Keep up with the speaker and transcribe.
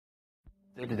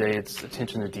Day to day, it's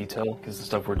attention to detail because the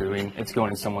stuff we're doing, it's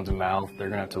going in someone's mouth. They're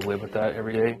going to have to live with that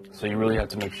every day. So you really have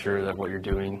to make sure that what you're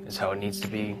doing is how it needs to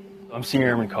be. I'm Senior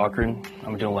Airman Cochran.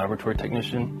 I'm a dental laboratory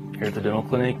technician here at the dental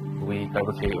clinic. We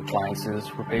fabricate appliances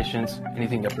for patients,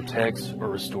 anything that protects or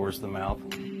restores the mouth.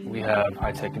 We have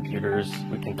high-tech computers.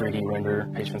 We can 3D render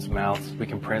patients' mouths. We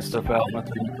can print stuff out on a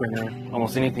 3D printer.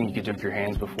 Almost anything you could do with your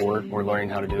hands before, we're learning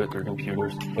how to do it through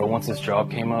computers. But once this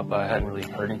job came up, I hadn't really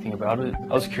heard anything about it.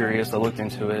 I was curious, I looked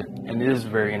into it, and it is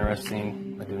very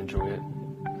interesting. I do enjoy it.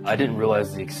 I didn't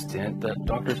realize the extent that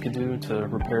doctors could do to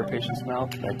repair a patient's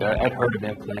mouth. Like I'd heard of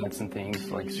implants and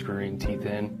things like screwing teeth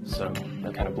in, so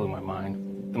that kind of blew my mind.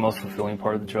 The most fulfilling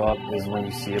part of the job is when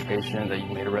you see a patient that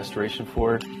you made a restoration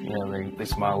for. You know, they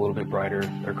smile a little bit brighter,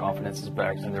 their confidence is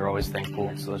back, and they're always thankful,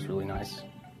 so that's really nice.